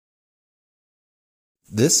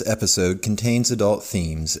This episode contains adult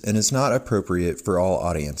themes and is not appropriate for all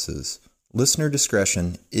audiences. Listener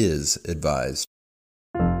discretion is advised.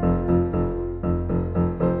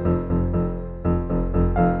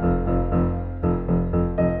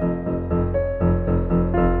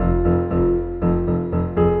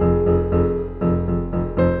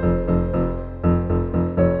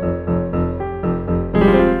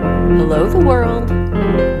 Hello, the world.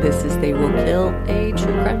 This is They Will Kill, a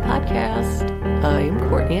true crime podcast. I'm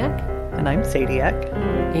Courtney-Eck. And I'm Sadie-Eck.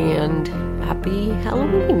 And happy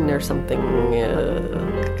Halloween or something.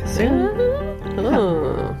 Soon.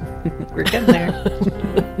 Oh. We're getting there.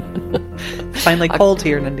 It's finally cold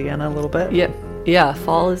here in Indiana a little bit. Yeah,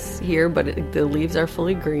 fall is here, but the leaves are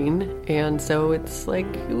fully green. And so it's like,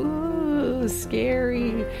 ooh,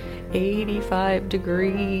 scary. 85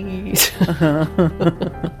 degrees.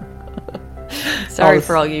 Sorry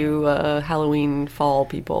for all you Halloween fall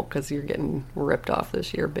people, because you're getting ripped off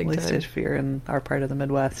this year big time. At least if you're in our part of the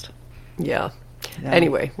Midwest. Yeah.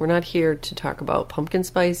 Anyway, we're not here to talk about pumpkin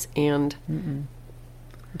spice and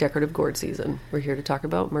decorative gourd season. We're here to talk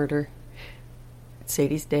about murder. It's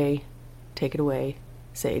Sadie's day. Take it away,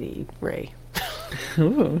 Sadie Ray.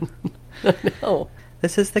 Ooh. No.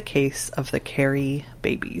 This is the case of the Carey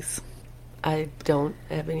babies. I don't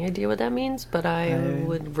have any idea what that means, but I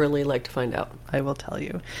would really like to find out. I will tell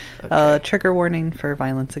you. Okay. Trigger warning for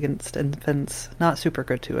violence against infants. Not super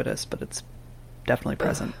gratuitous, but it's definitely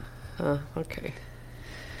present. Okay.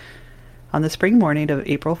 On the spring morning of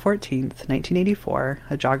April 14th, 1984,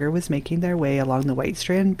 a jogger was making their way along the White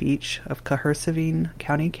Strand beach of Cahersiveen,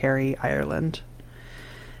 County Kerry, Ireland.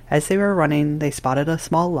 As they were running, they spotted a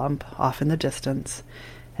small lump off in the distance,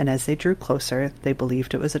 and as they drew closer, they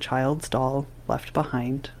believed it was a child's doll left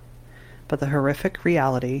behind. But the horrific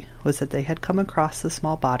reality was that they had come across the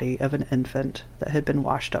small body of an infant that had been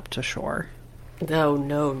washed up to shore. No,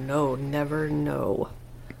 never no.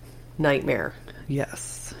 Nightmare.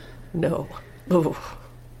 Yes. No. Ooh.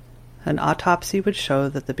 An autopsy would show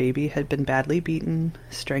that the baby had been badly beaten,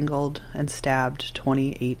 strangled, and stabbed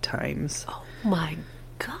 28 times. Oh my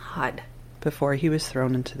God. Before he was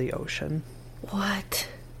thrown into the ocean. What?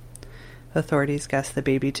 Authorities guessed the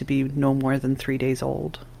baby to be no more than 3 days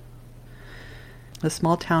old. The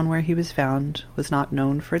small town where he was found was not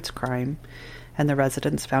known for its crime, and the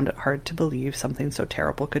residents found it hard to believe something so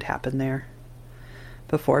terrible could happen there.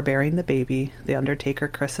 Before burying the baby, the undertaker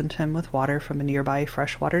christened him with water from a nearby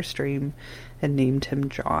freshwater stream and named him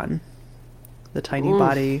John. The tiny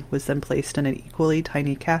body was then placed in an equally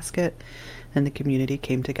tiny casket, and the community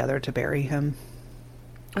came together to bury him.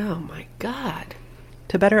 Oh my God.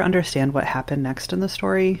 To better understand what happened next in the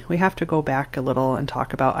story, we have to go back a little and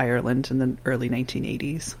talk about Ireland in the early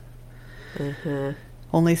 1980s.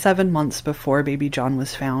 Only 7 months before baby John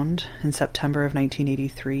was found, in September of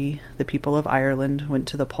 1983, the people of Ireland went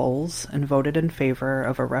to the polls and voted in favor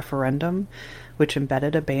of a referendum which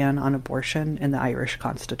embedded a ban on abortion in the Irish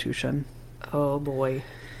Constitution. Oh boy.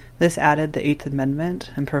 This added the Eighth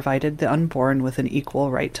Amendment and provided the unborn with an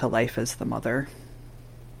equal right to life as the mother.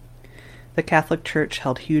 The Catholic Church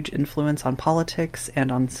held huge influence on politics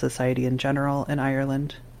and on society in general in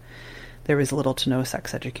Ireland. There was little to no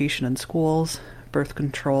sex education in schools. Birth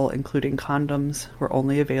control, including condoms, were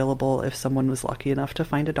only available if someone was lucky enough to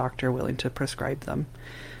find a doctor willing to prescribe them.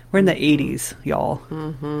 We're in the 80s, y'all.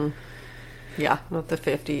 Yeah, not the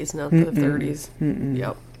 50s, not the 30s.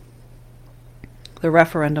 Yep. The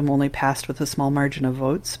referendum only passed with a small margin of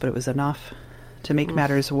votes, but it was enough. To make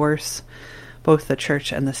matters worse, both the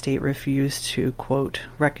church and the state refused to, quote,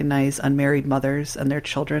 recognize unmarried mothers and their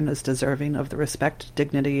children as deserving of the respect,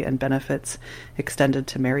 dignity, and benefits extended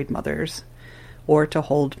to married mothers, or to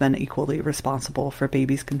hold men equally responsible for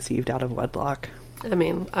babies conceived out of wedlock. I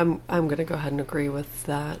mean, I'm going to go ahead and agree with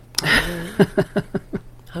that.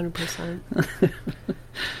 100%.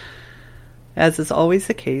 As is always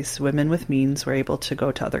the case, women with means were able to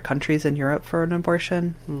go to other countries in Europe for an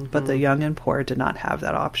abortion, but the young and poor did not have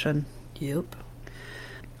that option. Yep.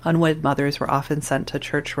 Unwed mothers were often sent to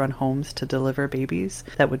church-run homes to deliver babies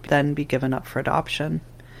that would then be given up for adoption,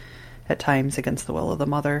 at times against the will of the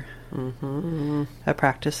mother. A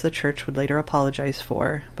practice the church would later apologize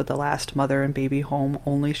for, but the last mother and baby home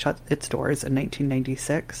only shut its doors in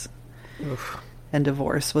 1996. Oof. And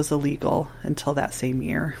divorce was illegal until that same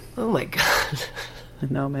year. Oh my God.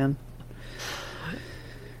 No, man.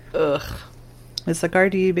 Ugh. As the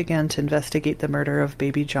Gardaí began to investigate the murder of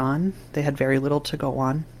baby John, they had very little to go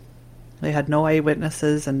on. They had no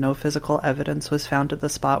eyewitnesses and no physical evidence was found at the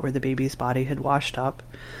spot where the baby's body had washed up,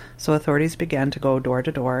 so authorities began to go door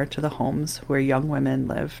to door to the homes where young women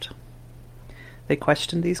lived. They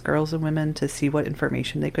questioned these girls and women to see what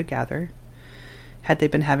information they could gather. Had they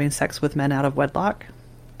been having sex with men out of wedlock?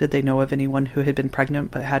 Did they know of anyone who had been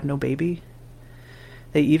pregnant but had no baby?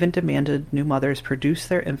 They even demanded new mothers produce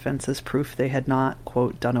their infants as proof they had not,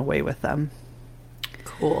 quote, done away with them.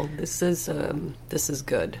 Cool. This is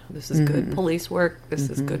good. This is good police work. This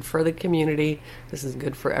is good for the community. This is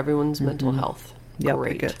good for everyone's mental health. Yep,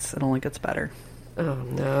 Great. it only gets better. Oh,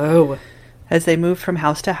 no. As they moved from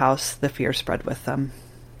house to house, the fear spread with them.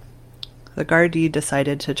 The Gardaí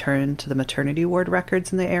decided to turn to the maternity ward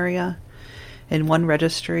records in the area. In one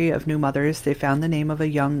registry of new mothers, they found the name of a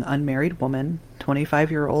young unmarried woman,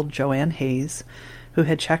 25-year-old Joanne Hayes, who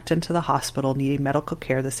had checked into the hospital needing medical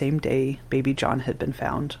care the same day baby John had been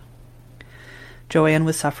found. Joanne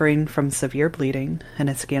was suffering from severe bleeding, and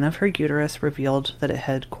a scan of her uterus revealed that it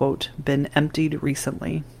had, quote, been emptied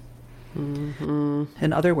recently.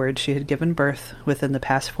 In other words, she had given birth within the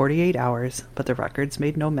past 48 hours, but the records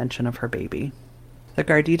made no mention of her baby. The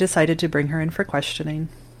Gardaí decided to bring her in for questioning.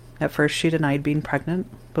 At first, she denied being pregnant,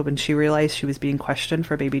 but when she realized she was being questioned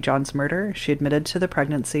for baby John's murder, she admitted to the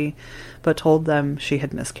pregnancy, but told them she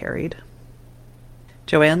had miscarried.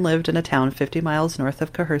 Joanne lived in a town 50 miles north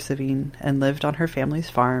of Cahersiveen and lived on her family's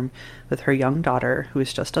farm with her young daughter, who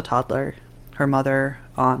was just a toddler, her mother,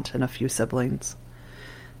 aunt, and a few siblings.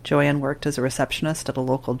 Joanne worked as a receptionist at a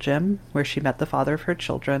local gym, where she met the father of her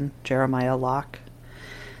children, Jeremiah Locke.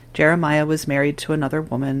 Jeremiah was married to another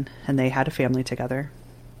woman, and they had a family together.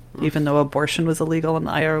 Even though abortion was illegal in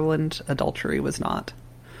Ireland, adultery was not.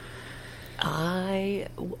 I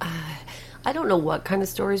don't know what kind of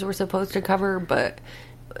stories we're supposed to cover, but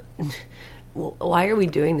why are we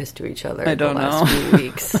doing this to each other? I don't the last few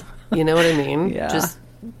weeks? You know what I mean? Yeah.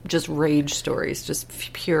 Just rage stories, just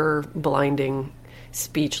pure, blinding,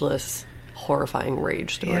 speechless, horrifying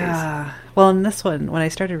rage stories. Yeah. Well, in this one, when I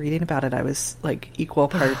started reading about it, I was like equal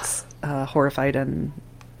parts horrified and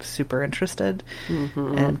super interested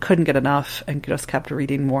and couldn't get enough and just kept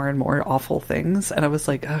reading more and more awful things. And I was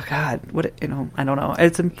like, oh God, I don't know.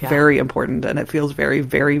 It's very important, and it feels very,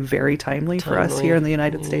 very, very timely for us here in the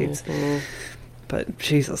United States. But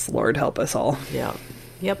Jesus, Lord, help us all. Yeah.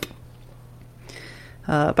 Yep.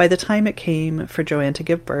 By the time it came for Joanne to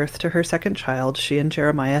give birth to her second child, she and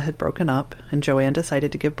Jeremiah had broken up, and Joanne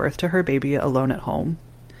decided to give birth to her baby alone at home.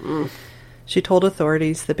 She told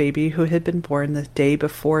authorities the baby, who had been born the day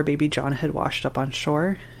before baby John had washed up on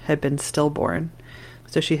shore, had been stillborn,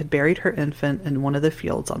 so she had buried her infant in one of the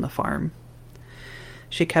fields on the farm.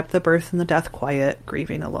 She kept the birth and the death quiet,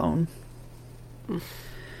 grieving alone.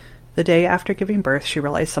 The day after giving birth, she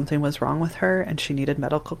realized something was wrong with her and she needed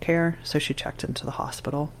medical care, so she checked into the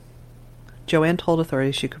hospital. Joanne told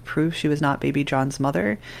authorities she could prove she was not baby John's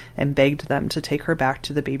mother and begged them to take her back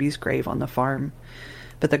to the baby's grave on the farm.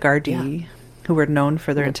 But the Gardaí, who were known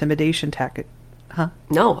for their intimidation tactic... Huh?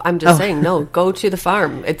 No, I'm just saying, no, go to the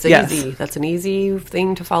farm. It's easy. That's an easy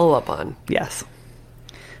thing to follow up on. Yes.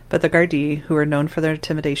 But the Gardaí, who were known for their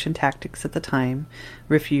intimidation tactics at the time,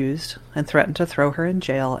 refused and threatened to throw her in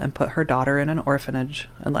jail and put her daughter in an orphanage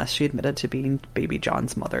unless she admitted to being baby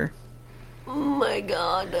John's mother. Oh my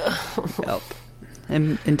God. Yep.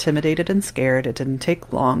 And intimidated and scared, it didn't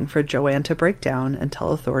take long for Joanne to break down and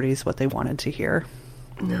tell authorities what they wanted to hear.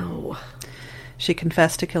 No. She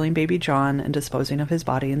confessed to killing baby John and disposing of his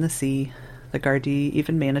body in the sea. The Gardaí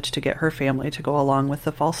even managed to get her family to go along with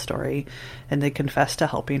the false story, and they confessed to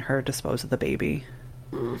helping her dispose of the baby.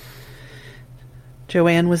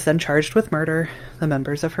 Joanne was then charged with murder. The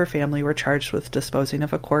members of her family were charged with disposing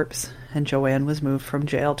of a corpse, and Joanne was moved from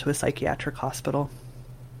jail to a psychiatric hospital.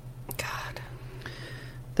 God.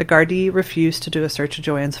 The Gardaí refused to do a search of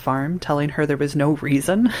Joanne's farm, telling her there was no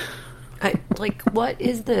reason. What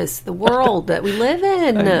is this? The world that we live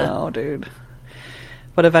in? I know, dude.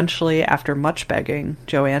 But eventually, after much begging,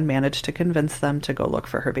 Joanne managed to convince them to go look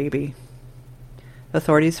for her baby.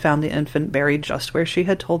 Authorities found the infant buried just where she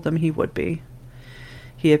had told them he would be.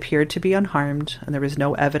 He appeared to be unharmed, and there was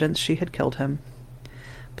no evidence she had killed him.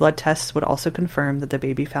 Blood tests would also confirm that the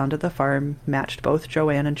baby found at the farm matched both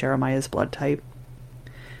Joanne and Jeremiah's blood type.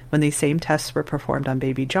 When these same tests were performed on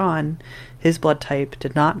baby John, his blood type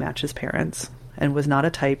did not match his parents, and was not a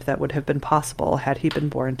type that would have been possible had he been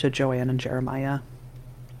born to Joanne and Jeremiah.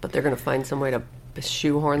 But they're going to find some way to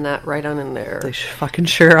shoehorn that right on in there. They fucking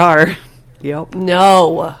sure are. Yep.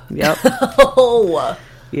 No. Yep. No.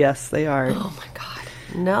 Yes, they are. Oh my God.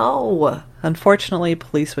 No. Unfortunately,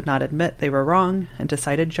 police would not admit they were wrong and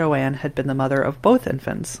decided Joanne had been the mother of both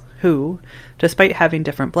infants, who, despite having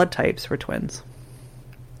different blood types, were twins.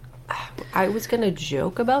 I was going to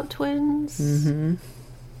joke about twins. Mm-hmm.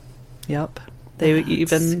 Yep. They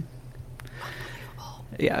even...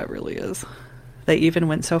 Yeah, it really is. They even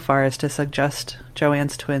went so far as to suggest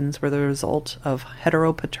Joanne's twins were the result of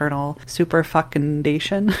heteropaternal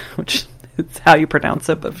superfecundation, which is how you pronounce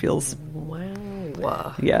it, but feels...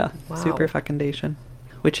 Wow. Yeah, Wow. superfecundation,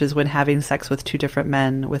 which is when having sex with two different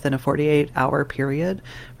men within a 48-hour period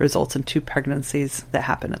results in two pregnancies that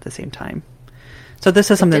happen at the same time. So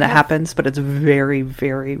this is something that happens, but it's very,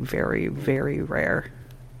 very, very, very rare.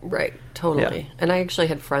 Right, totally. Yeah. And I actually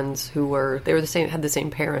had friends who had the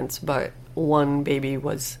same parents, but one baby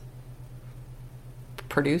was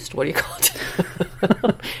produced. What do you call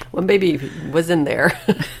it? One baby was in there,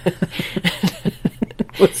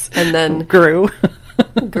 and then grew.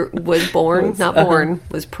 Was born, not born,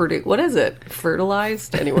 was produced. What is it?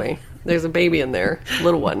 Fertilized? Anyway, there's a baby in there,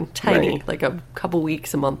 little one, tiny, Right. like a couple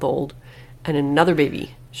weeks, a month old, and another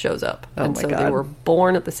baby shows up. Oh and my so God. they were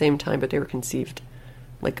born at the same time, but they were conceived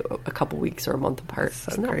like a couple weeks or a month apart.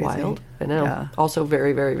 So Isn't that crazy. wild? I know. Yeah. Also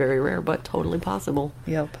very, very, very rare, but totally possible.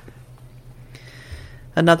 Yep.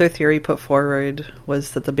 Another theory put forward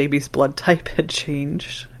was that the baby's blood type had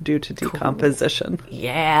changed due to decomposition.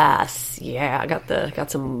 Yes, yeah, I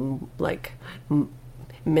got some like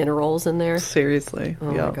minerals in there. Seriously.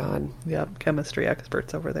 Oh Yep. my God. Yep, chemistry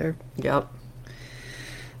experts over there. Yep.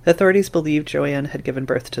 Authorities believed Joanne had given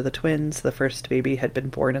birth to the twins. The first baby had been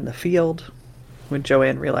born in the field. When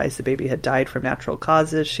Joanne realized the baby had died from natural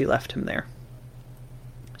causes, she left him there.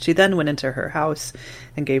 She then went into her house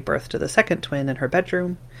and gave birth to the second twin in her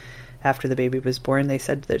bedroom. After the baby was born, they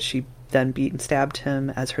said that she then beat and stabbed him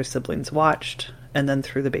as her siblings watched, and then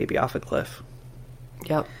threw the baby off a cliff.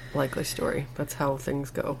 Yep, likely story. That's how things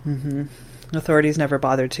go. Mm-hmm. Authorities never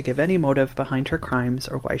bothered to give any motive behind her crimes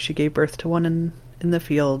or why she gave birth to one in the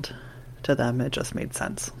field. To them, it just made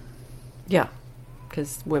sense. Yeah,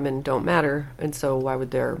 because women don't matter, and so why would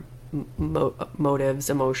their motives,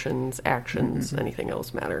 emotions, actions, anything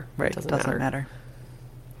else matter? Right, It doesn't matter.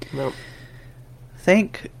 Nope.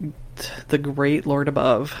 Thank the great Lord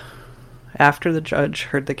above. After the judge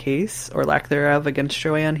heard the case, or lack thereof, against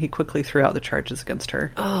Joanne, he quickly threw out the charges against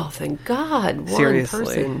her. Oh, thank God. One Seriously.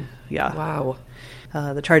 person. Yeah. Wow.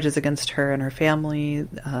 The charges against her and her family,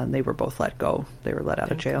 they were both let go. They were let out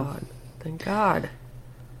of jail. God. Thank God.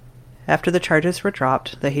 After the charges were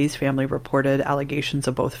dropped, the Hayes family reported allegations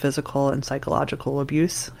of both physical and psychological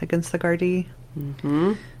abuse against the Gardaí.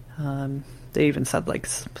 Mm-hmm. They even said, like,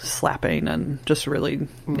 slapping and just really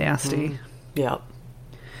nasty. Yep.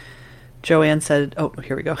 Joanne said, oh,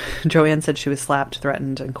 here we go. Joanne said she was slapped,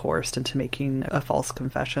 threatened, and coerced into making a false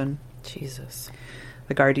confession. Jesus.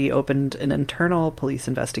 The Gardaí opened an internal police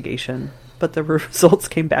investigation, but the results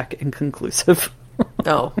came back inconclusive.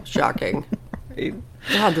 Oh, shocking. Right.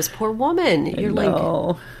 God, this poor woman. You're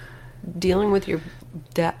like dealing with your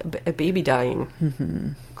a baby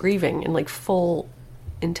dying, grieving, and like full,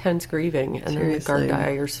 intense grieving, and Seriously. then the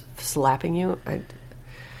Gardaí are slapping you.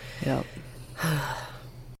 Yep.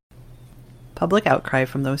 Public outcry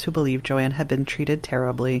from those who believed Joanne had been treated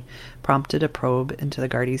terribly prompted a probe into the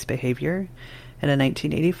Gardaí's behavior, and in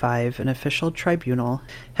 1985, an official tribunal,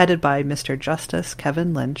 headed by Mr. Justice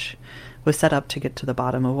Kevin Lynch, was set up to get to the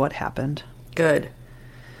bottom of what happened. Good.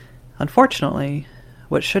 Unfortunately,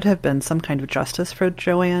 what should have been some kind of justice for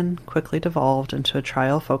Joanne quickly devolved into a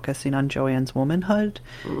trial focusing on Joanne's womanhood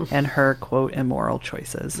and her, quote, immoral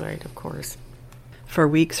choices. Right, of course. For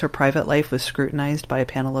weeks, her private life was scrutinized by a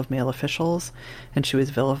panel of male officials, and she was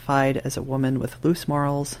vilified as a woman with loose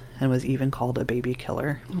morals and was even called a baby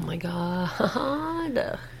killer. Oh my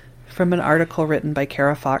God. From an article written by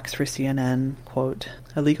Kara Fox for CNN, quote,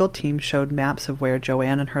 a legal team showed maps of where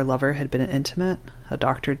Joanne and her lover had been intimate. A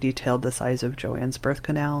doctor detailed the size of Joanne's birth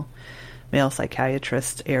canal. Male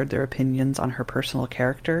psychiatrists aired their opinions on her personal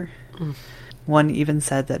character. One even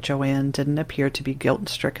said that Joanne didn't appear to be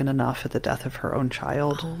guilt-stricken enough at the death of her own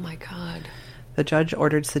child. Oh my God. The judge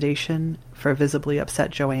ordered sedation for visibly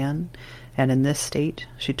upset Joanne, and in this state,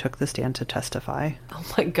 she took the stand to testify. Oh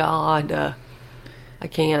my God. I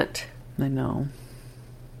can't. I know.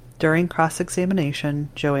 During cross-examination,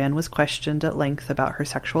 Joanne was questioned at length about her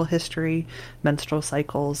sexual history, menstrual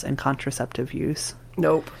cycles, and contraceptive use.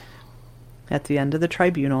 Nope. At the end of the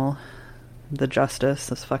tribunal, the justice,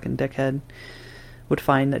 this fucking dickhead, would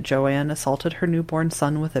find that Joanne assaulted her newborn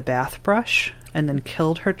son with a bath brush and then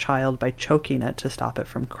killed her child by choking it to stop it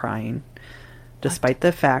from crying. Despite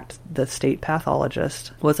the fact the state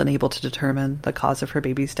pathologist was unable to determine the cause of her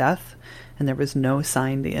baby's death, and there was no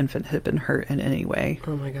sign the infant had been hurt in any way.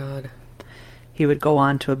 Oh my God. He would go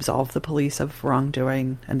on to absolve the police of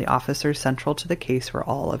wrongdoing, and the officers central to the case were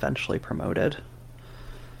all eventually promoted.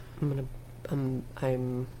 I'm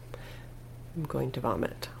going to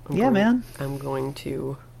vomit. man. I'm going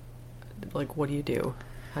to, like, what do you do?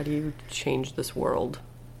 How do you change this world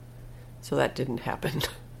so that didn't happen?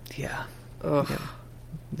 Yeah. Ugh.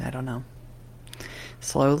 Yeah. I don't know.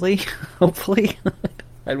 Slowly, hopefully.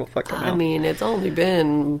 I don't fucking know. I mean, it's only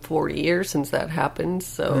been 40 years since that happened,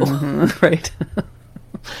 so... Right.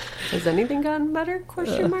 Has anything gotten better?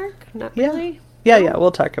 Question mark? Not really? Yeah,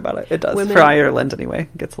 we'll talk about it. It does. Women- For Ireland, anyway.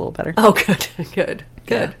 It gets a little better. Oh, good.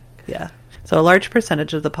 Yeah. So a large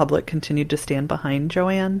percentage of the public continued to stand behind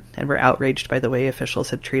Joanne and were outraged by the way officials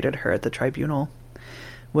had treated her at the tribunal.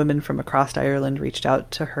 Women from across Ireland reached out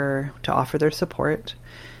to her to offer their support.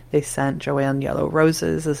 They sent Joanne yellow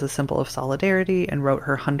roses as a symbol of solidarity and wrote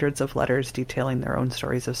her hundreds of letters detailing their own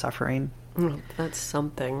stories of suffering. That's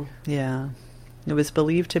something. Yeah. It was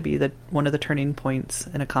believed to be one of the turning points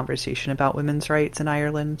in a conversation about women's rights in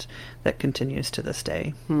Ireland that continues to this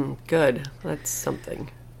day. Good. That's something.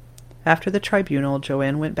 After the tribunal,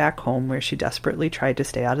 Joanne went back home where she desperately tried to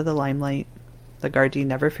stay out of the limelight. The Gardaí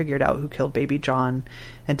never figured out who killed baby John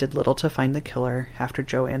and did little to find the killer after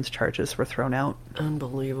Joanne's charges were thrown out.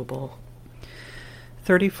 Unbelievable.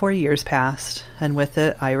 34 years passed, and with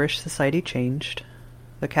it, Irish society changed.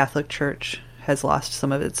 The Catholic Church has lost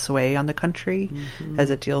some of its sway on the country as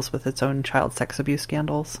it deals with its own child sex abuse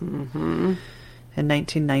scandals. In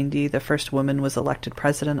 1990, the first woman was elected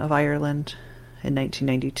president of Ireland. In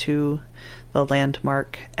 1992, the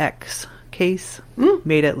Landmark X case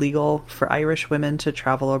made it legal for Irish women to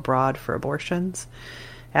travel abroad for abortions,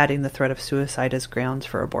 adding the threat of suicide as grounds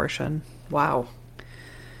for abortion. Wow.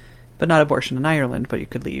 But not abortion in Ireland, but you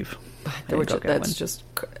could leave. That's just...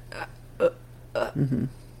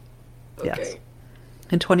 Yes. Okay.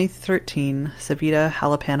 In 2013, Savita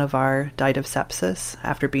Halapanavar died of sepsis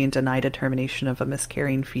after being denied a termination of a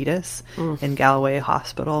miscarrying fetus in Galway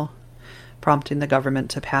Hospital, prompting the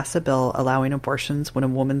government to pass a bill allowing abortions when a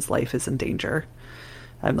woman's life is in danger.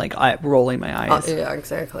 I'm like rolling my eyes. Yeah,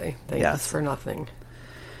 exactly. Thanks for nothing.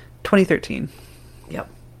 2013. Yep.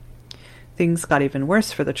 Things got even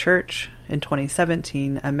worse for the church. In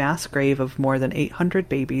 2017, a mass grave of more than 800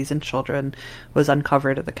 babies and children was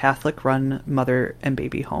uncovered at the Catholic-run mother and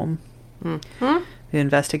baby home. The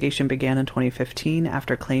investigation began in 2015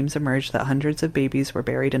 after claims emerged that hundreds of babies were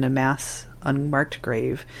buried in a mass, unmarked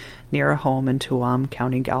grave near a home in Tuam,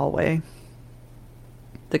 County Galway.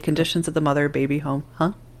 The conditions of the mother-baby home...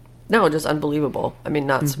 No, just unbelievable. I mean,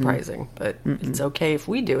 not surprising, but it's okay if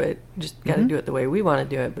we do it. Just got to do it the way we want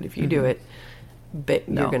to do it. But if you do it,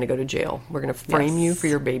 you're going to go to jail. We're going to frame you for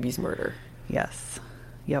your baby's murder. Yes.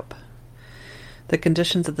 Yep. The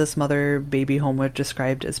conditions of this mother-baby home were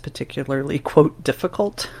described as particularly, quote,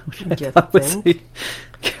 difficult. Which I thought was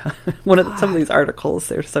some of these articles,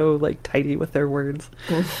 they're so, like, tidy with their words.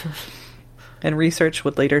 And research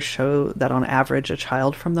would later show that on average, a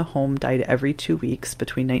child from the home died every 2 weeks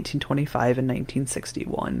between 1925 and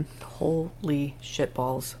 1961. Holy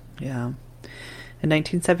shitballs. Yeah. In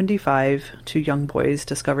 1975, 2 young boys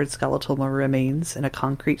discovered skeletal remains in a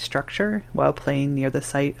concrete structure while playing near the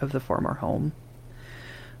site of the former home.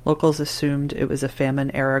 Locals assumed it was a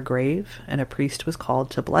famine-era grave, and a priest was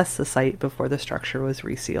called to bless the site before the structure was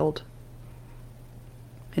resealed.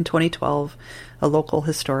 In 2012, a local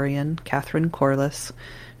historian, Catherine Corliss,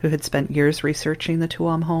 who had spent years researching the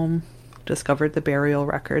Tuam home, discovered the burial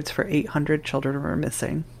records for 800 children were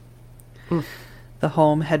missing. The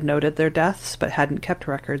home had noted their deaths, but hadn't kept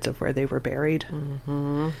records of where they were buried.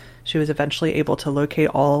 She was eventually able to locate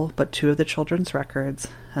all but 2 of the children's records,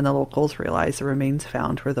 and the locals realized the remains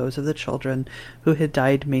found were those of the children who had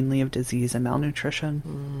died mainly of disease and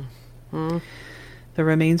malnutrition. The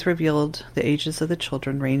remains revealed the ages of the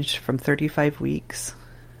children ranged from 35 weeks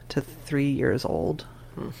to 3 years old.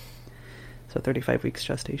 So 35 weeks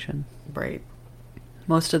gestation. Right.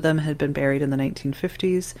 Most of them had been buried in the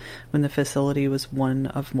 1950s, when the facility was one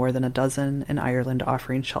of more than a dozen in Ireland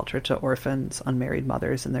offering shelter to orphans, unmarried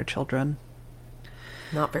mothers, and their children.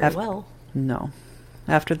 Not very well. No.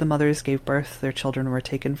 After the mothers gave birth, their children were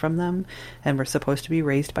taken from them and were supposed to be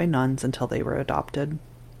raised by nuns until they were adopted.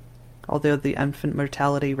 Although the infant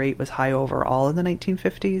mortality rate was high overall in the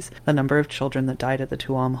 1950s, the number of children that died at the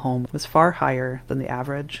Tuam home was far higher than the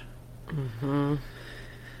average.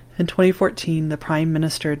 In 2014, the Prime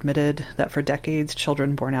Minister admitted that for decades,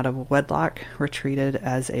 children born out of wedlock were treated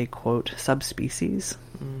as a, quote, subspecies.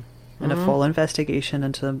 And a full investigation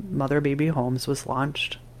into mother-baby homes was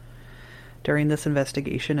launched. During this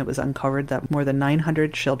investigation, it was uncovered that more than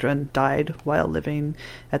 900 children died while living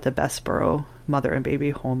at the Bessborough mother and baby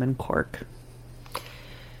home in Cork.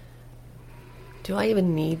 Do I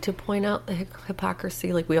even need to point out the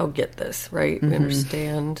hypocrisy? Like, we all get this, right? We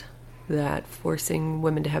understand that forcing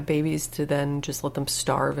women to have babies to then just let them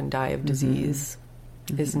starve and die of disease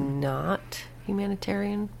is not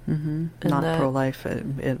humanitarian. Not pro-life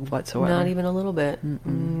whatsoever. Not even a little bit.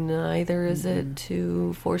 Neither is it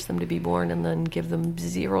to force them to be born and then give them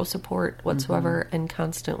zero support whatsoever and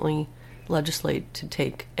constantly legislate to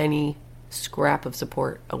take any scrap of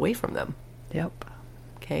support away from them. Yep.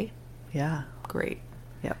 Okay? Yeah. Great.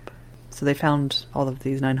 Yep. So they found all of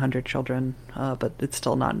these 900 children, but it's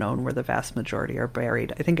still not known where the vast majority are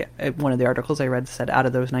buried. I think one of the articles I read said out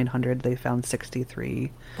of those 900, they found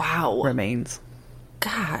 63 remains.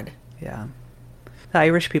 God. Yeah. The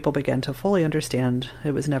Irish people began to fully understand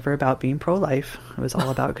it was never about being pro-life. It was all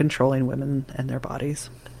about controlling women and their bodies.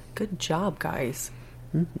 Good job, guys.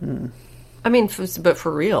 I mean, but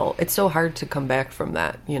for real, it's so hard to come back from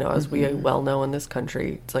that. You know, as we well know in this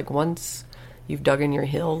country, it's like once you've dug in your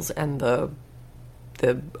heels and the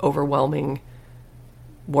overwhelming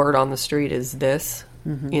word on the street is this,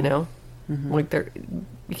 you know, like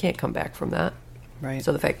you can't come back from that. Right.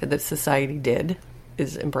 So the fact that this society did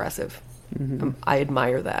is impressive. I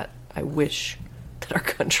admire that. I wish that our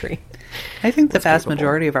country. I think the vast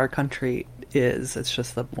majority of our country is. It's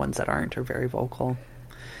just the ones that aren't are very vocal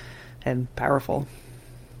and powerful.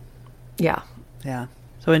 Yeah. Yeah.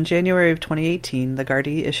 So in January of 2018, the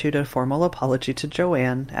Gardaí issued a formal apology to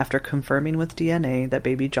Joanne after confirming with DNA that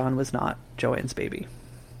baby John was not Joanne's baby.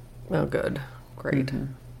 Oh, good. Great.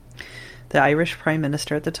 The Irish Prime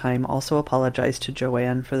Minister at the time also apologized to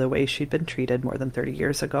Joanne for the way she'd been treated more than 30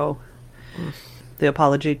 years ago. The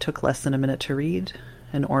apology took less than a minute to read.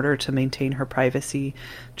 In order to maintain her privacy,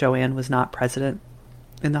 Joanne was not present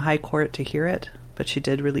in the High Court to hear it, but she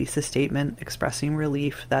did release a statement expressing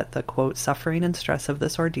relief that the, quote, suffering and stress of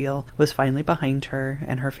this ordeal was finally behind her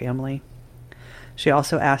and her family. She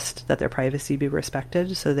also asked that their privacy be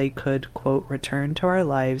respected so they could, quote, return to our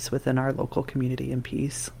lives within our local community in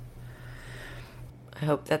peace. I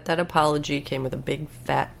hope that apology came with a big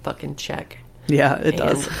fat fucking check. Yeah, it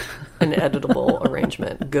does. An editable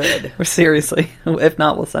arrangement. Good. Seriously. If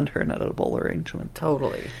not, we'll send her an editable arrangement.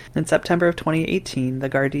 Totally. In September of 2018, the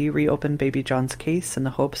Gardaí reopened Baby John's case in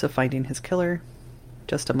the hopes of finding his killer.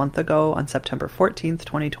 Just a month ago, on September 14th,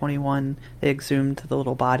 2021, they exhumed the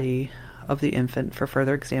little body of the infant for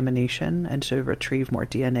further examination and to retrieve more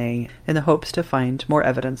DNA in the hopes to find more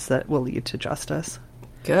evidence that will lead to justice.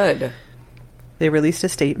 Good. They released a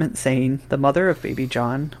statement saying the mother of baby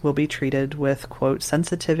John will be treated with, quote,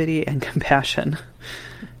 sensitivity and compassion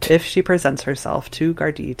if she presents herself to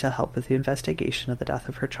Gardaí to help with the investigation of the death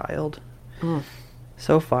of her child.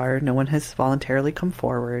 So far, no one has voluntarily come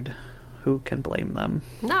forward. Who can blame them?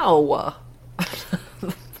 No.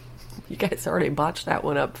 You guys already botched that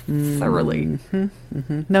one up thoroughly.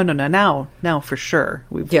 No. Now for sure.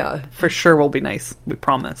 For sure we'll be nice. We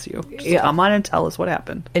promise you. Just come on and tell us what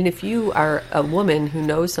happened. And if you are a woman who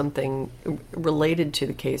knows something related to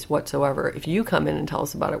the case whatsoever, if you come in and tell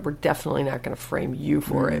us about it, we're definitely not going to frame you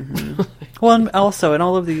for it. Well, and also in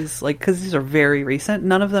all of these, like, because these are very recent,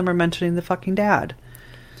 none of them are mentioning the fucking dad.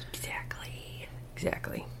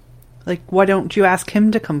 Exactly. Like, why don't you ask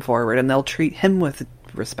him to come forward and they'll treat him with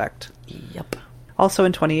respect? Yep. Also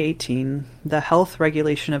in 2018, the Health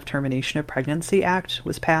Regulation of Termination of Pregnancy Act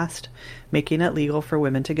was passed, making it legal for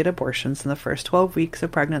women to get abortions in the first 12 weeks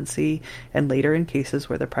of pregnancy and later in cases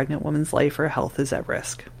where the pregnant woman's life or health is at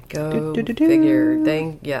risk. Go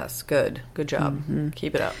figure. Yes, good. Good job.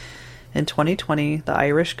 Keep it up. In 2020, the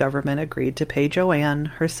Irish government agreed to pay Joanne,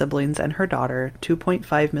 her siblings, and her daughter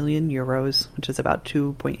 2.5 million euros, which is about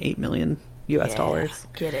 2.8 million US dollars.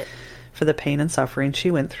 Get it. For the pain and suffering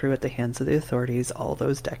she went through at the hands of the authorities all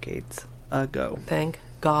those decades ago. Thank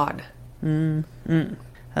God. And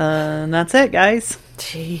that's it, guys.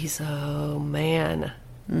 Jeez, oh man.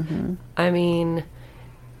 I mean,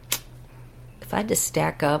 if I had to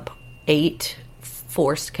stack up 8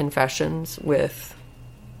 forced confessions with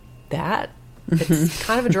that, it's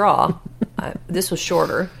kind of a draw. This was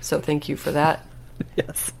shorter, so thank you for that.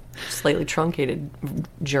 Yes. Slightly truncated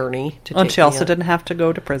journey. And she also didn't have to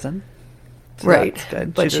go to prison. So right.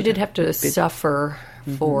 Good. But she did have to suffer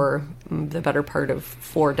for the better part of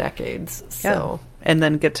 4 decades. So. Yeah. And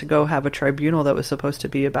then get to go have a tribunal that was supposed to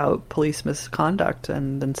be about police misconduct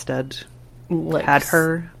and instead had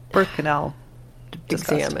her birth canal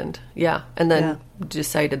examined. Yeah. And then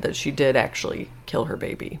decided that she did actually kill her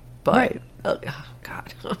baby. But, oh,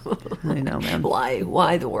 God. I know, man.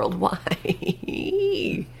 Why the world? Why?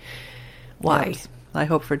 Why? Yep. I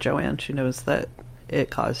hope for Joanne. She knows that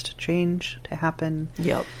it caused change to happen.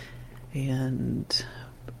 Yep. And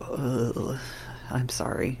I'm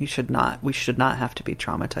sorry. We should not have to be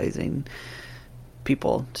traumatizing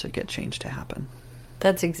people to get change to happen.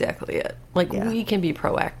 That's exactly it. Like, we can be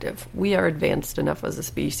proactive. We are advanced enough as a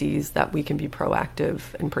species that we can be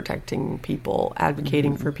proactive in protecting people,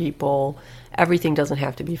 advocating for people. Everything doesn't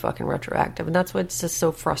have to be fucking retroactive. And that's what's just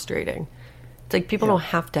so frustrating. It's like people don't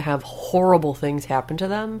have to have horrible things happen to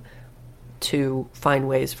them to find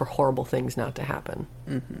ways for horrible things not to happen.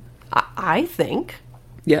 I think.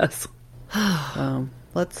 Yes.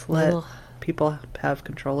 Let's let people have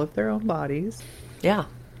control of their own bodies. Yeah.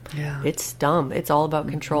 Yeah. It's dumb. It's all about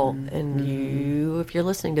control. And you, if you're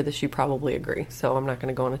listening to this, you probably agree. So I'm not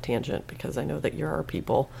going to go on a tangent because I know that you're our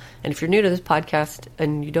people. And if you're new to this podcast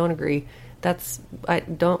and you don't agree,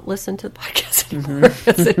 don't listen to the podcast anymore.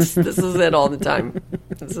 This is it all the time.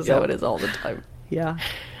 This is how it is all the time. Yeah.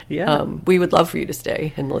 Yeah. We would love for you to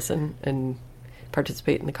stay and listen and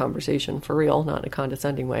participate in the conversation for real, not in a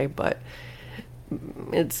condescending way, but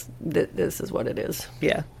this is what it is.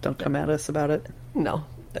 Yeah. Don't come at us about it. No.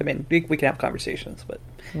 I mean, we can have conversations, but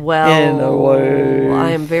well, in a way.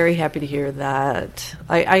 I am very happy to hear that.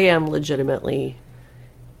 I am legitimately,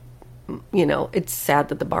 it's sad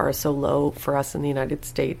that the bar is so low for us in the United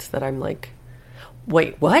States that I'm like,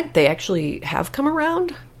 wait, what? They actually have come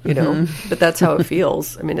around? But that's how it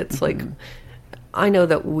feels. I mean, it's like, I know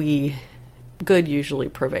that good usually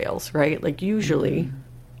prevails, right? Like, usually,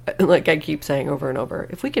 like I keep saying over and over,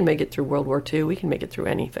 if we can make it through World War II, we can make it through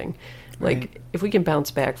anything. Like, if we can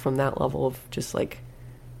bounce back from that level of just, like,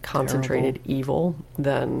 concentrated evil,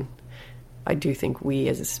 then I do think we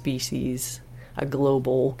as a species, a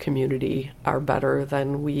global community, are better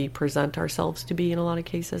than we present ourselves to be in a lot of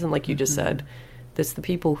cases. And like you just said, it's the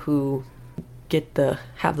people who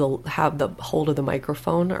have the hold of the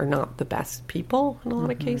microphone are not the best people in a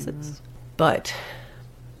lot of cases. But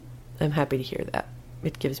I'm happy to hear that.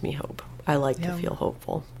 It gives me hope. I like to feel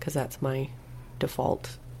hopeful because that's my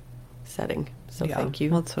default setting. So thank you.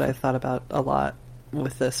 Well, that's what I thought about a lot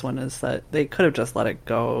with this one, is that they could have just let it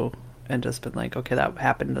go and just been like, okay, that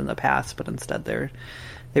happened in the past, but instead they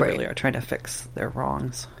really are trying to fix their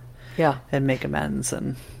wrongs. Yeah. And make amends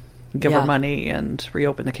and give her money and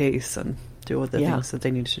reopen the case and do all the things that they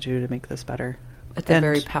need to do to make this better. It's a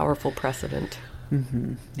very powerful precedent.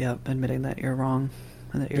 Yep, admitting that you're wrong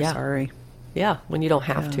and that you're sorry. Yeah, when you don't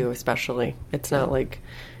have to, especially. It's not like,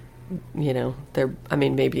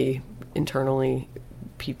 maybe internally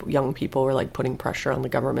young people were like putting pressure on the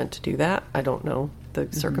government to do that. I don't know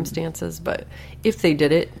the circumstances, but if they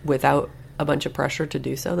did it without a bunch of pressure to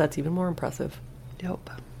do so, that's even more impressive. Yep.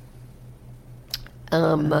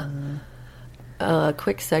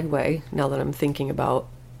 Quick segue, now that I'm thinking about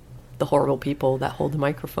the horrible people that hold the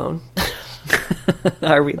microphone.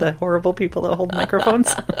 Are we the horrible people that hold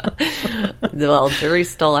microphones? Well, jury's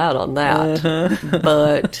still out on that.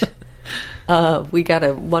 But we got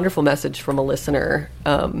a wonderful message from a listener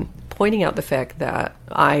pointing out the fact that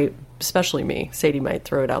especially me, Sadie might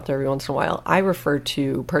throw it out there every once in a while, I refer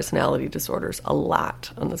to personality disorders a lot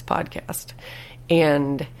on this podcast.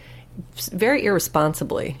 And very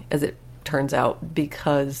irresponsibly, as it turns out,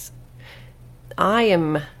 because I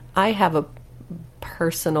have a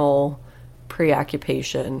personal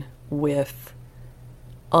preoccupation with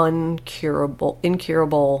incurable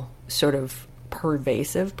sort of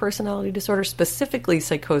pervasive personality disorder, specifically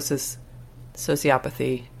psychosis,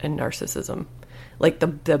 sociopathy, and narcissism. Like the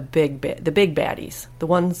big baddies, the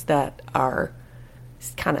ones that are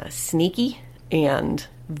kind of sneaky and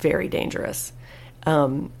very dangerous.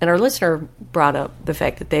 And our listener brought up the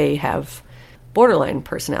fact that they have borderline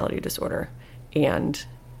personality disorder and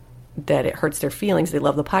that it hurts their feelings. They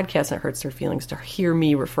love the podcast and it hurts their feelings to hear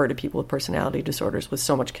me refer to people with personality disorders with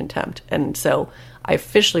so much contempt. And so I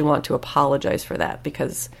officially want to apologize for that,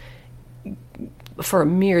 because for a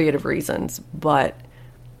myriad of reasons, but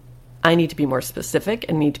I need to be more specific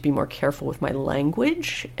and need to be more careful with my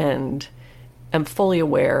language. And I'm fully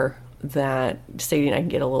aware that Sadie and I can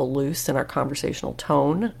get a little loose in our conversational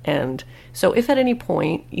tone. And so if at any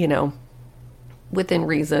point, within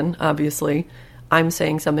reason, obviously, I'm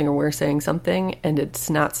saying something or we're saying something and it's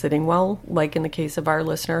not sitting well, like in the case of our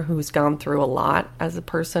listener who's gone through a lot as a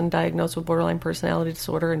person diagnosed with borderline personality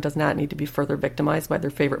disorder and does not need to be further victimized by their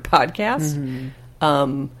favorite podcast,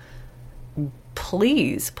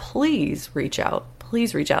 please reach out.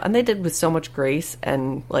 Please reach out. And they did with so much grace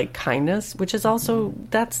and like kindness, which is also,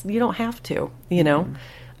 you don't have to,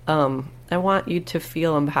 I want you to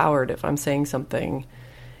feel empowered if I'm saying something.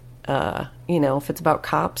 If it's about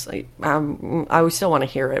cops, I still want to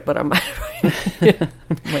hear it, but I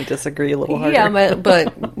might disagree a little harder. Yeah,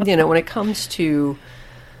 but when it comes to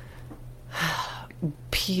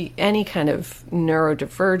any kind of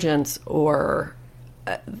neurodivergence or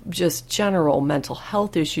just general mental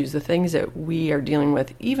health issues, the things that we are dealing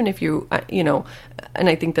with, even if you know, and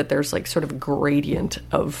I think that there's like sort of a gradient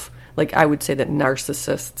of, like, I would say that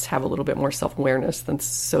narcissists have a little bit more self-awareness than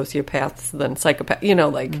sociopaths, than psychopaths, you know,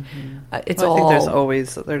 like, it's all... I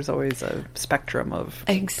think there's always a spectrum of...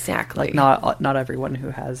 Exactly. Like, not everyone who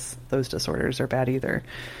has those disorders are bad either.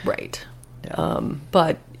 Right. Yeah.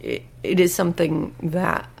 But it is something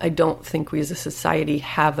that I don't think we as a society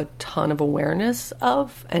have a ton of awareness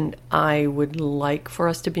of, and I would like for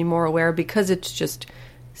us to be more aware, because it's just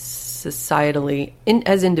societally,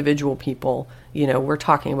 as individual people, you know, we're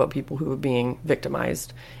talking about people who are being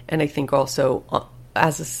victimized, and I think also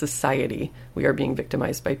as a society we are being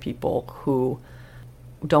victimized by people who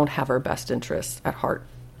don't have our best interests at heart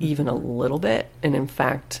even a little bit, and in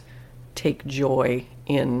fact take joy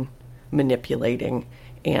in manipulating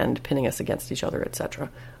and pinning us against each other, etc.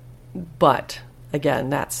 But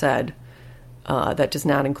again, that said, that does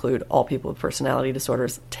not include all people with personality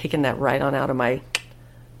disorders. Taking that right on out of my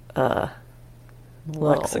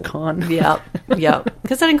lexicon. Yeah,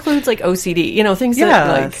 because that includes like OCD, you know, things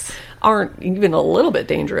that like aren't even a little bit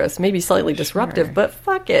dangerous, maybe slightly disruptive, but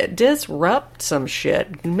fuck it, disrupt some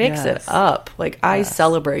shit, mix it up. Like, I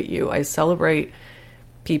celebrate you. I celebrate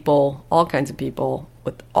people, all kinds of people,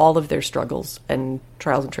 with all of their struggles and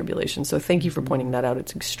trials and tribulations. So thank you for pointing that out.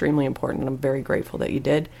 It's extremely important, and I'm very grateful that you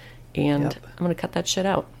did. And I'm going to cut that shit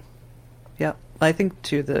out. Yeah, I think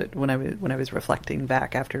too that when I was reflecting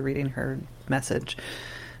back after reading her message,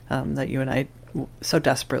 that you and I so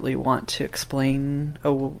desperately want to explain,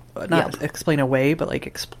 explain away, but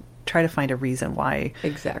like try to find a reason why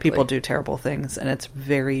people do terrible things, and it's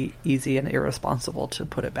very easy and irresponsible to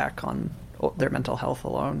put it back on their mental health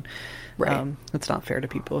alone. Right. It's not fair to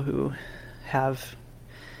people who have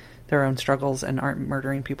their own struggles and aren't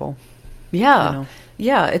murdering people. Yeah. You know?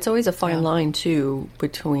 Yeah. It's always a fine line too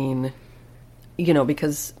between, you know,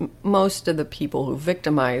 because most of the people who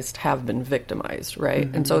victimized have been victimized, right?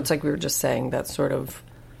 Mm-hmm. And so it's like we were just saying, that sort of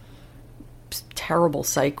terrible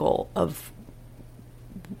cycle of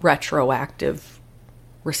retroactive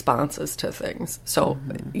responses to things. So,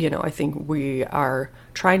 you know, I think we are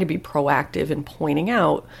trying to be proactive in pointing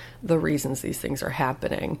out the reasons these things are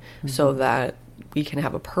happening, so that we can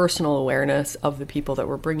have a personal awareness of the people that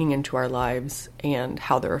we're bringing into our lives and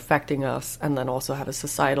how they're affecting us, and then also have a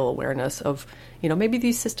societal awareness of, you know, maybe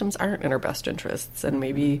these systems aren't in our best interests, and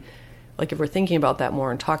maybe, like, if we're thinking about that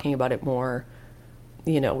more and talking about it more,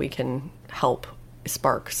 you know, we can help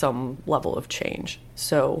spark some level of change.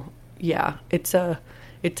 So, yeah, it's a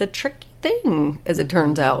tricky thing, as it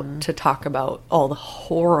turns out, to talk about all the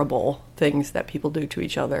horrible things that people do to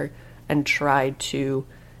each other and try to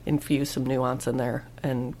infuse some nuance in there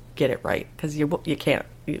and get it right. Because you can't.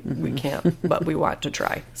 We can't, but we want to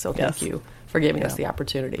try. So thank you for giving us the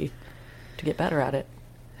opportunity to get better at it.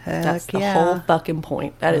 That's the whole fucking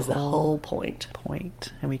point. That is the whole point.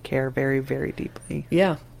 And we care very, very deeply.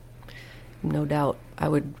 Yeah. No doubt. I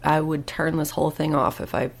would turn this whole thing off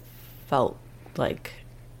if I felt like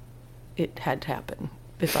it had to happen,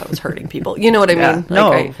 if I was hurting people. You know what I mean? No,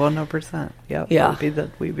 like 100%. Yep. Yeah.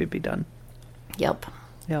 We would be done. Yep.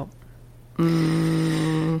 You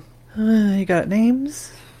got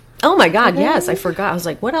names? Oh my God, yes. I forgot. I was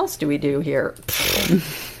like, what else do we do here?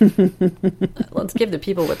 Let's give the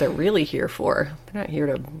people what they're really here for. They're not here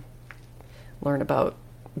to learn about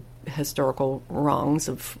historical wrongs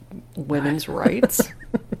of women's rights.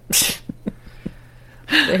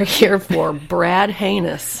 They're here for Brad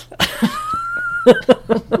Heinous.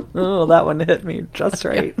 Oh, that one hit me just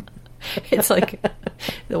right. It's like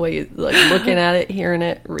the way you like looking at it, hearing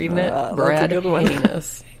it, reading it. Brad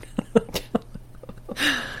Heinous.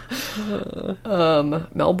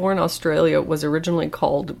 Melbourne, Australia was originally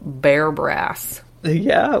called Bear Brass.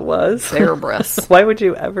 Yeah, it was. Bear Brass. Why would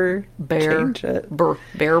you ever change it?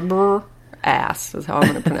 Bear ass is how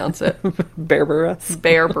I'm going to pronounce it. Bear Brass.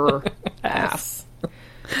 Bear ass.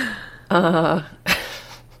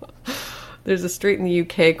 There's a street in the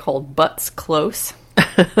UK called Butts Close.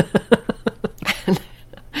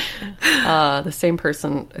 The same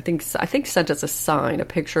person, I think sent us a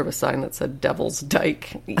picture of a sign that said Devil's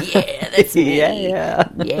Dyke. Yeah, that's me. Yeah.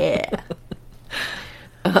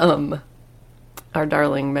 Our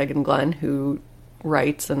darling Megan Glenn, who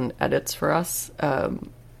writes and edits for us, her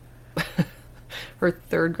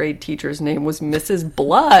third grade teacher's name was Mrs.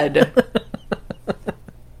 Blood.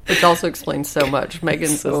 Which also explains so much.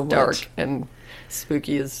 Megan's so as dark and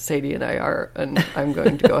spooky as Sadie and I are, and I'm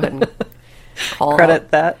going to go ahead and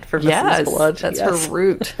credit that for Mrs. Blood. That's her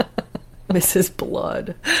root. Mrs.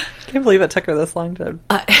 Blood. I can't believe it took her this long to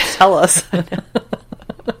tell us.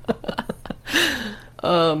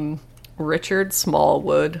 Richard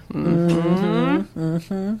Smallwood.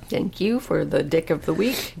 Thank you for the dick of the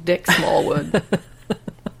week, Dick Smallwood.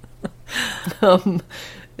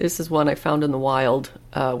 This is one I found in the wild.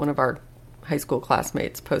 One of our high school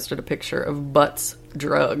classmates posted a picture of Butts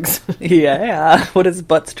Drugs. Yeah. What is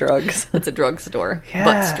Butts Drugs? It's a drugstore. Yes.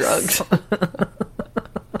 Butts Drugs.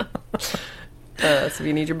 So if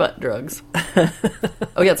you need your butt drugs.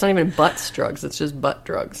 Oh yeah, it's not even Butts Drugs. It's just butt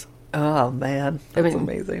drugs. Oh man, that's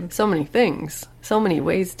amazing. So many things, so many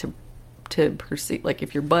ways to perceive. Like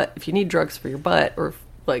if you need drugs for your butt, or if,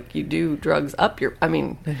 like you do drugs up your. I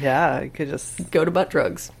mean, yeah, you could just go to butt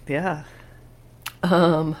drugs. Yeah.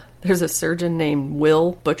 There's a surgeon named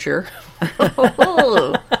Will Butcher.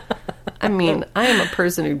 I mean, I am a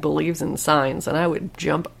person who believes in signs, and I would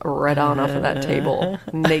jump right on off of that table,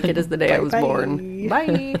 naked as the day I was born.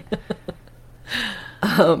 Bye.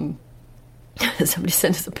 Somebody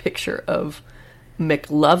sent us a picture of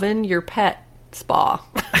McLovin Your Pet Spa.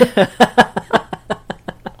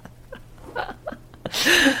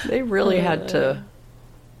 They really had to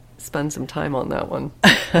spend some time on that one.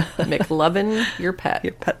 McLovin Your Pet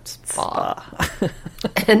Spa.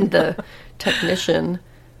 And the technician,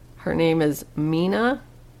 her name is Mina.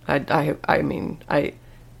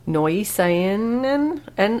 Nousiainen,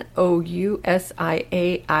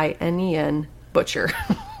 Nousiainen Butcher.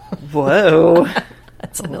 Whoa.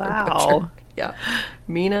 That's another butcher. Yeah.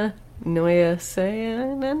 Mina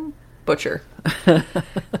Nousiainen Butcher.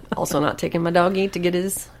 Also not taking my doggy to get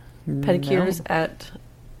his pedicures at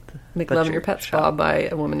McLovin Your Pet Spa by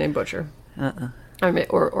a woman named Butcher. I mean,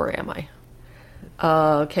 or am I?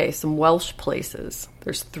 Okay, some Welsh places.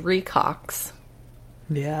 There's Three Cocks.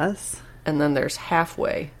 Yes. And then there's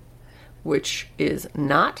Halfway, which is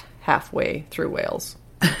not halfway through Wales,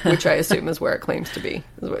 which I assume is where it claims to be,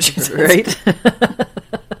 is what she says. Right?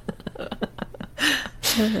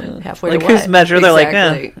 Halfway like to who's what? measure? They're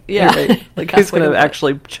Exactly. like, yeah. Right. Like who's going to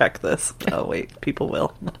actually check this? Oh, wait, people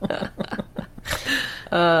will.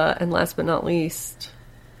 And last but not least,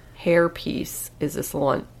 Hairpiece is a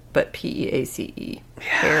salon, but Peace. Yes.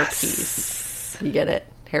 Hairpiece. You get it?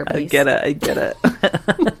 Hairpiece. I get it.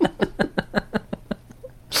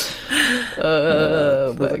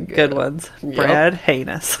 My good ones. Yep. Brad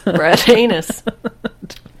Heinous. Brad Heinous.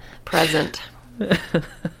 Present.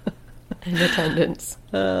 In attendance.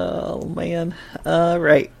 Oh, man.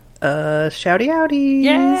 Right. Shouty outies.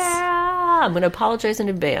 Yeah! I'm going to apologize in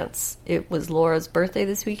advance. It was Laura's birthday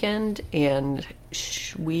this weekend, and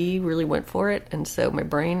we really went for it, and so my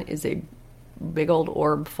brain is a big old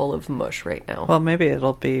orb full of mush right now. Well, maybe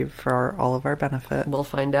it'll be for all of our benefit. We'll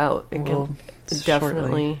find out. It's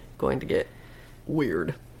definitely going to get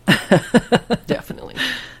weird. Definitely.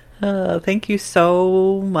 Thank you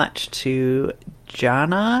so much to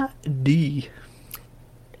Jana D.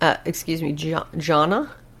 Excuse me, Jana?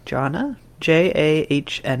 Jana? Jahna.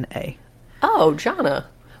 Oh, Jana.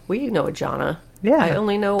 We know a Jana. Yeah. I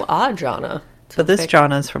only know a Jana. But this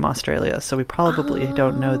Jana's from Australia, so we probably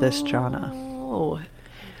don't know this Jana. Oh,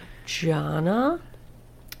 Jana,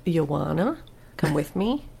 you wanna come with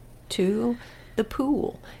me to the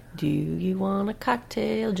pool? Do you want a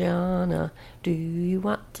cocktail, Jana? Do you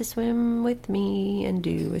want to swim with me and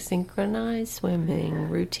do a synchronized swimming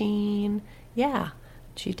routine? Yeah,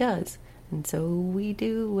 she does. And so we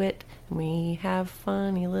do it, and we have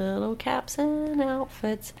funny little caps and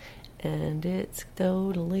outfits, and it's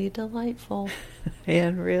totally delightful.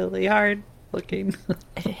 And really hard looking.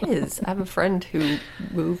 It is. I have a friend who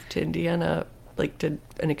moved to Indiana, like, did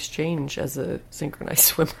an exchange as a synchronized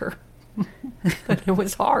swimmer. But it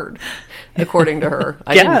was hard, according to her.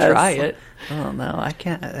 I didn't try it. Oh, no, I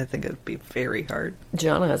can't. I think it'd be very hard.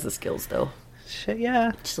 Jana has the skills, though. Shit,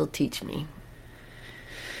 yeah. She'll teach me.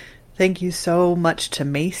 Thank you so much to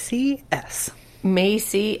Macy S.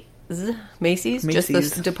 Macy's?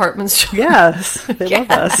 Just the department store? Yes. They love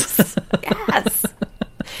us. Yes.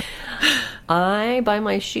 I buy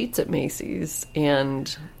my sheets at Macy's,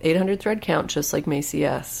 and 800 thread count, just like Macy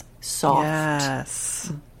S. Soft.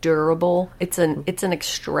 Yes. Durable. It's an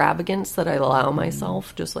extravagance that I allow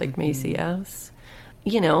myself, just like Macy S.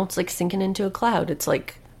 You know, it's like sinking into a cloud. It's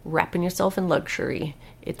like wrapping yourself in luxury.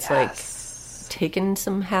 It's like taking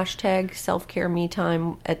some hashtag self-care, me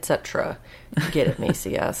time, etc. Get it,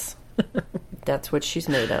 Macy S. That's what she's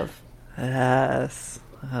made of. Yes.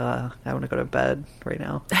 I want to go to bed right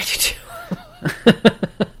now. I do too.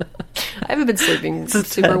 I haven't been sleeping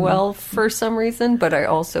super well for some reason, but I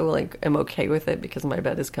also like am okay with it because my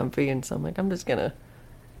bed is comfy, and so I'm like, I'm just gonna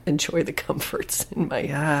enjoy the comforts in my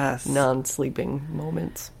non-sleeping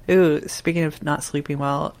moments. Ooh, speaking of not sleeping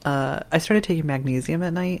well, I started taking magnesium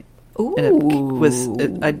at night. Ooh. And it was,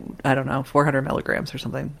 I don't know, 400 milligrams or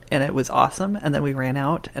something. And it was awesome. And then we ran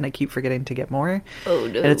out, and I keep forgetting to get more. Oh,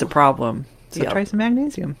 no. And it's a problem. So Yep. try some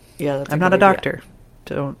magnesium. Yeah, that's I'm a not good a idea. doctor.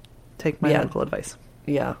 Don't take my Yeah. medical advice.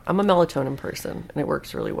 Yeah, I'm a melatonin person, and it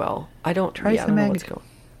works really well. I don't Try I some don't know mag- what's going.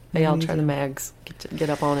 Yeah, I'll try the mags. Get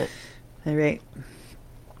up on it. All right.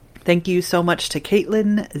 Thank you so much to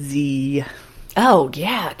Caitlin Z. Oh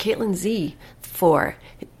yeah, Caitlin Z for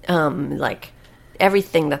like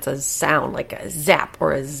everything that's a sound, like a zap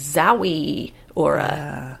or a zowie or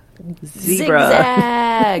a Zebra.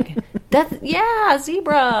 zigzag.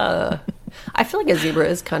 Zebra. I feel like a zebra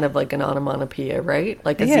is kind of like an onomatopoeia, right?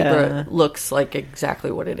 Like a zebra looks like exactly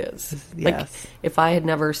what it is. Like Yes. if I had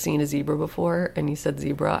never seen a zebra before and you said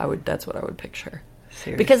zebra, that's what I would picture.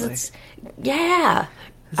 Seriously. Because it's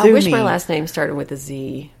I wish my Zoomy. last name started with a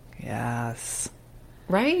Z. Yes.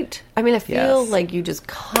 Right? I mean, I feel Yes. like you just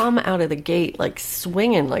come out of the gate like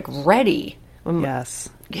swinging, like ready. Yes.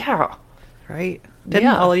 Yeah. Right? Didn't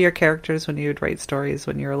Yeah. all of your characters, when you would write stories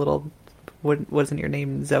when you were a little, wasn't your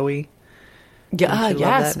name Zoe? Yeah. Don't you love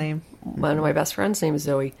Yes. that name? One of my best friends' name is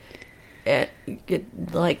Zoe.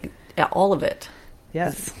 All of it.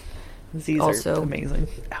 Yes. Z's Also- are amazing.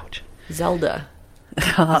 Ouch. Zelda.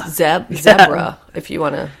 Zebra, if you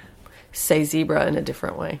want to say zebra in a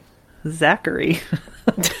different way. Zachary.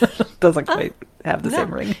 Doesn't quite have the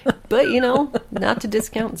same ring. But, not to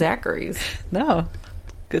discount Zachary's. No.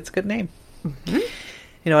 It's a good name. You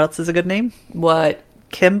know what else is a good name? What?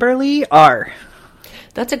 Kimberly R.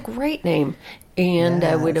 That's a great name. And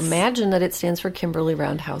I would Yes. imagine that it stands for Kimberly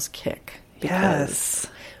Roundhouse Kick. Yes.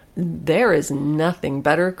 There is nothing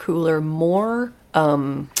better, cooler, more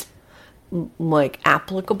like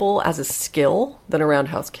applicable as a skill than a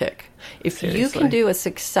roundhouse kick. If you Seriously. can do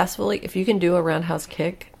if you can do a roundhouse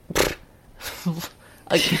kick,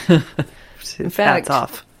 like, in fact, Hats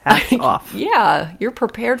off. Hats off. yeah, you're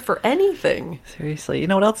prepared for anything. Seriously. You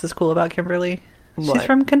know what else is cool about Kimberly? What? She's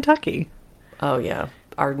from Kentucky. Oh yeah,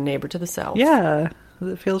 our neighbor to the south. Yeah.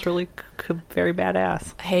 It feels really very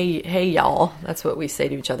badass. Hey, y'all. That's what we say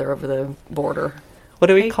to each other over the border. What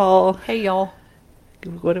do we call... Hey, y'all.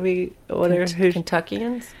 What are...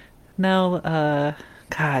 Kentuckians? No,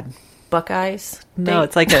 God. Buckeyes? No,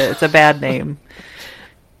 it's like it's a bad name.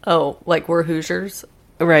 Oh, like we're Hoosiers?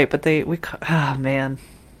 Right, but man.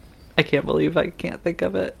 I can't believe I can't think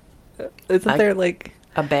of it. Isn't there like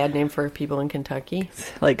A bad name for people in Kentucky?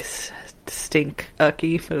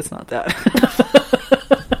 stink-ucky, but it's not that.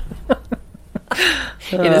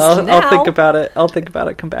 It is I'll now. think about it.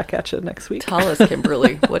 Come back at you next week. Tell us,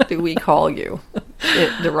 Kimberly, what do we call you?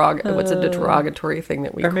 What's a derogatory thing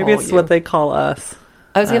that we Or maybe call it's you? what they call us.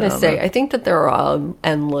 I was going to don't say, know. I think that there are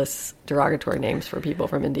endless derogatory names for people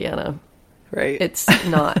from Indiana. Right. It's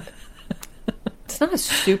not a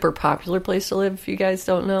super popular place to live, if you guys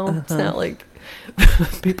don't know. It's not like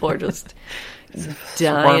people are just dying to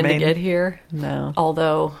Swarming. get here. No.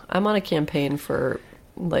 Although I'm on a campaign for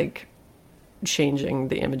like changing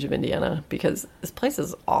the image of Indiana because this place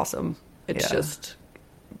is awesome. It's Yeah. just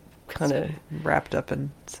kind of Wrapped up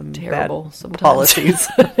in some terrible bad sometimes. policies.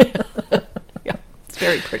 Yeah, it's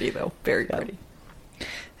very pretty though. Very pretty.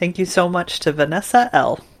 Thank you so much to Vanessa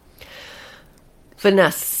L.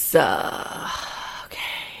 Vanessa.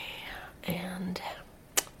 Okay. And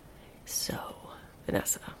so,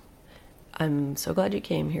 Vanessa, I'm so glad you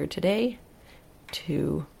came here today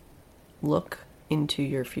to look into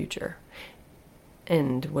your future.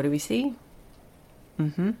 And what do we see?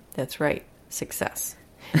 That's right. Success.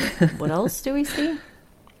 What else do we see?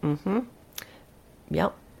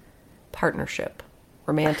 Yep. Partnership.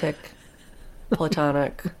 Romantic,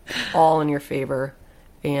 platonic, all in your favor.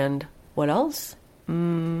 And what else?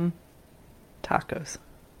 Tacos.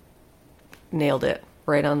 Nailed it.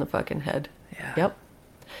 Right on the fucking head. Yeah. Yep.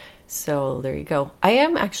 So there you go.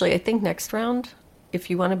 I think next round, if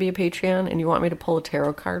you want to be a Patreon and you want me to pull a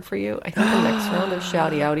tarot card for you, I think the next round of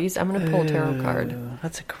Shouty Outies, I'm going to pull a tarot card. Oh,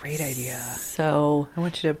 that's a great idea. So I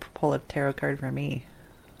want you to pull a tarot card for me.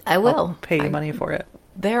 I will. I'll pay you money for it.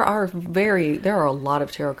 There are a lot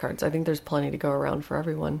of tarot cards. I think there's plenty to go around for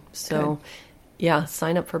everyone. So, yeah,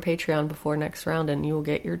 sign up for Patreon before next round and you will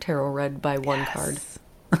get your tarot read by one card.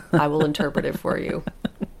 I will interpret it for you.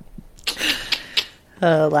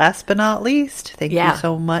 Last but not least, thank Yeah. you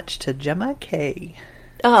so much to Gemma K.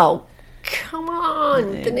 Oh, come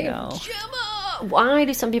on. I The name know. Gemma. Why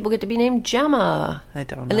do some people get to be named Gemma? I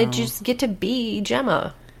don't know. And they just get to be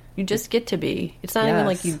Gemma. You just get to be. It's not even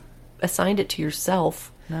like Yes. you assigned it to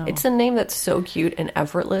yourself. No. It's a name that's so cute and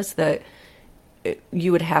effortless that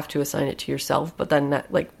you would have to assign it to yourself, but then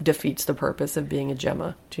that like defeats the purpose of being a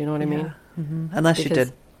Gemma. Do you know what I mean? Unless you Because-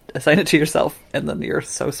 did assign it to yourself, and then you're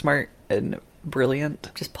so smart and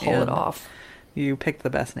brilliant. Just pull it off. You picked the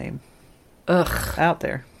best name Ugh. out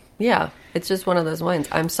there. Yeah, it's just one of those wines.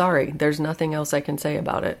 I'm sorry. There's nothing else I can say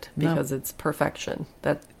about it because it's perfection.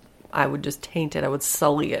 That I would just taint it. I would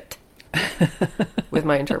sully it with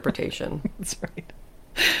my interpretation. That's right.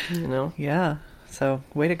 You know? Yeah. So,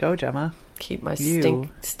 way to go, Gemma. Keep my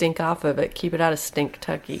stink off of it. Keep it out of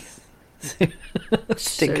Stinktucky.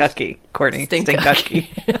 Stinkucky, Courtney.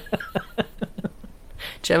 Stinkucky.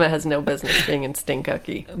 Gemma has no business being in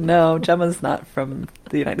Stinkucky. No, Gemma's not from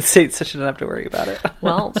the United States, so she doesn't have to worry about it.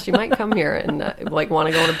 Well, she might come here and want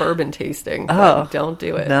to go on a bourbon tasting. Oh, don't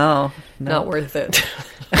do it. No. Not worth it.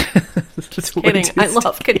 Just kidding. I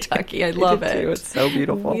love Kentucky. I love it. It's so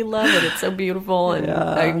beautiful. We love it. It's so beautiful, and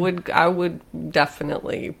I would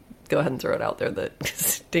definitely go ahead and throw it out there that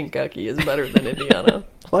Stinkucky is better than Indiana.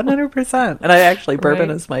 100%. And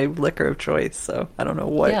bourbon is my liquor of choice, so I don't know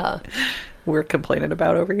what we're complaining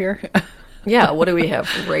about over here. Yeah, what do we have?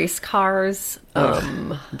 Race cars.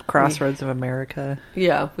 Crossroads of America.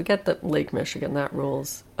 Yeah, we got the Lake Michigan. That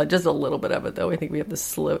rules. Just a little bit of it, though. I think we have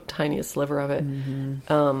the tiniest sliver of it.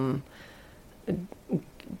 Mm-hmm.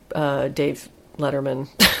 Dave Letterman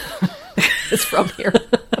is from here.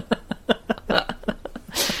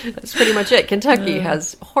 That's pretty much it. Kentucky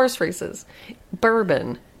has horse races,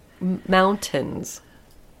 bourbon, mountains.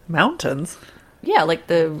 Mountains? Yeah, like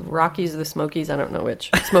the Rockies or the Smokies. I don't know which.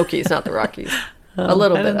 Smokies, not the Rockies. A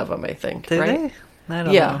little bit of them, I think. Do right? They? I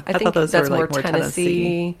don't know. I think those that's were more more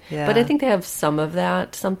Tennessee. Yeah. But I think they have some of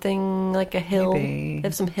that. Something like a hill. Maybe. They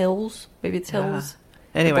have some hills. Maybe it's hills.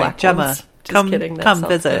 Anyway, Gemma, come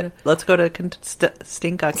visit. Let's go to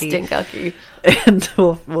Stinkucky. Stinkucky. And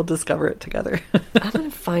we'll discover it together. I'm going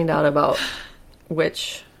to find out about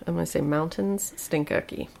which, I'm going to say mountains,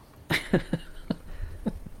 Stinkucky.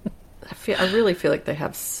 I really feel like they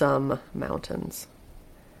have some mountains.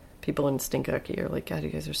 People in Stinkucky are like, God, you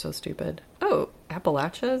guys are so stupid. Oh,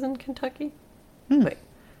 Appalachia is in Kentucky? Wait.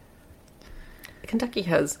 Kentucky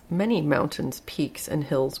has many mountains, peaks, and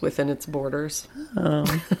hills within its borders. Oh,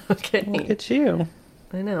 okay. Look at you.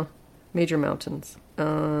 I know. Major mountains.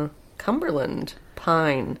 Cumberland,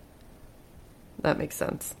 Pine. That makes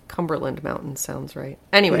sense. Cumberland Mountains sounds right.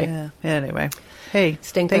 Anyway. Yeah. Anyway. Hey,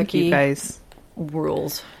 Stinkucky thank you guys.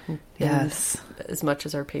 Rules. Yes. As much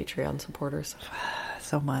as our Patreon supporters.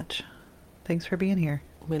 So much. Thanks for being here.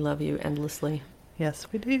 We love you endlessly. Yes,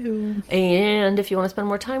 we do. And if you want to spend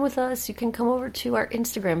more time with us, you can come over to our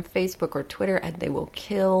Instagram, Facebook, or Twitter at They Will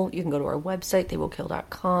Kill. You can go to our website,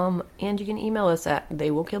 theywillkill.com, and you can email us at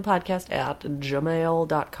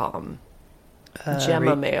theywillkillpodcast@gmail.com.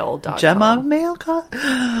 Gemmamail.com.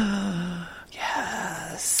 Gemmamail?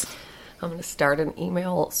 Yes. I'm going to start an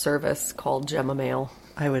email service called Gemma Mail.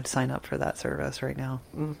 I would sign up for that service right now.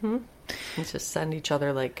 Mm-hmm. Let's just send each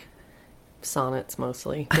other, like, sonnets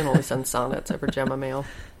mostly. You can only send sonnets over Gemma Mail.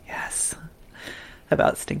 Yes.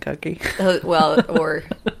 About Stinkucky. Well, or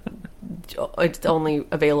it's only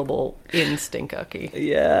available in Stinkucky.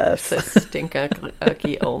 Yes. So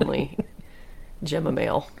Stinkucky only. Gemma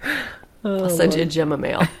Mail. I'll send you a Gemma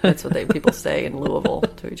Mail. That's what people say in Louisville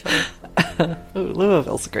to each other. Ooh,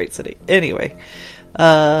 Louisville's a great city. Anyway,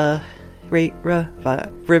 rate,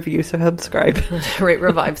 review, subscribe. Rate,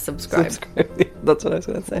 revive, subscribe. That's what I was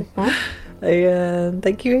going to say. Mm-hmm. And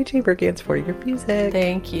thank you, H.A. Bergans, for your music.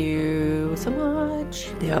 Thank you so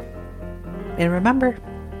much. Yep. And remember,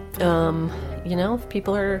 if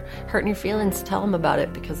people are hurting your feelings, tell them about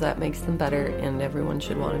it, because that makes them better, and everyone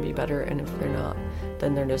should want to be better. And if they're not,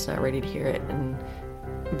 then they're just not ready to hear it.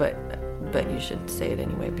 But you should say it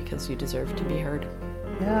anyway, because you deserve to be heard.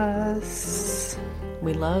 Yes.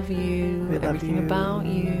 We love you. We love everything you. about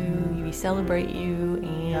you. We celebrate you.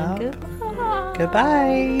 And Yep. goodbye.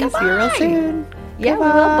 Goodbye. Goodbye. See you real soon. Yeah, we will.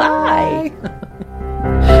 Bye.